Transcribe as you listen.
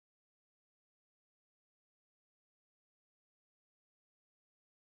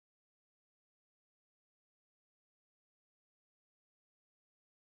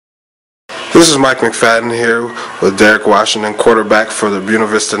This is Mike McFadden here with Derrick Washington, quarterback for the Buena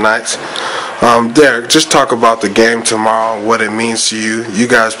Vista Knights. Derrick, just talk about the game tomorrow, what it means to you. You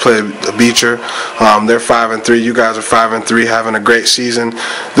guys play Beecher. They're 5-3. You guys are 5-3, having a great season.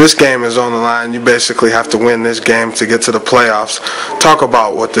 This game is on the line. You basically have to win this game to get to the playoffs. Talk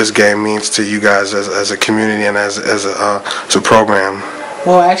about what this game means to you guys as a community and as a program.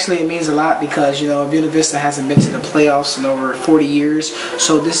 Well, actually, it means a lot because, Buena Vista hasn't been to the playoffs in over 40 years.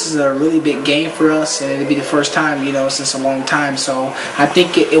 So this is a really big game for us, and it'll be the first time, since a long time. So I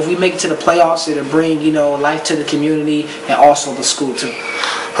think if we make it to the playoffs, it'll bring, life to the community and also the school, too.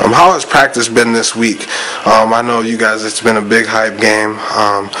 How has practice been this week? I know you guys, it's been a big hype game.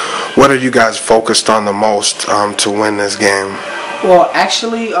 What are you guys focused on the most to win this game? Well,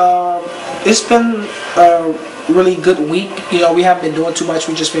 actually, it's been really good week. We haven't been doing too much.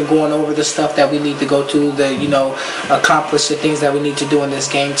 We've just been going over the stuff that we need to go to, accomplish the things that we need to do in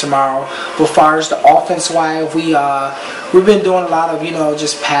this game tomorrow. But as far as the offense wise, we've been doing a lot of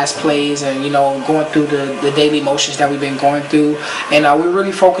just pass plays and going through the daily motions that we've been going through, and we're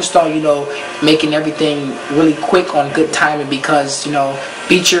really focused on making everything really quick on good timing because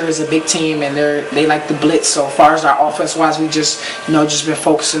Beecher is a big team and they like to blitz. So as far as our offense wise, we just been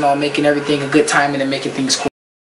focusing on making everything a good timing and making things quick.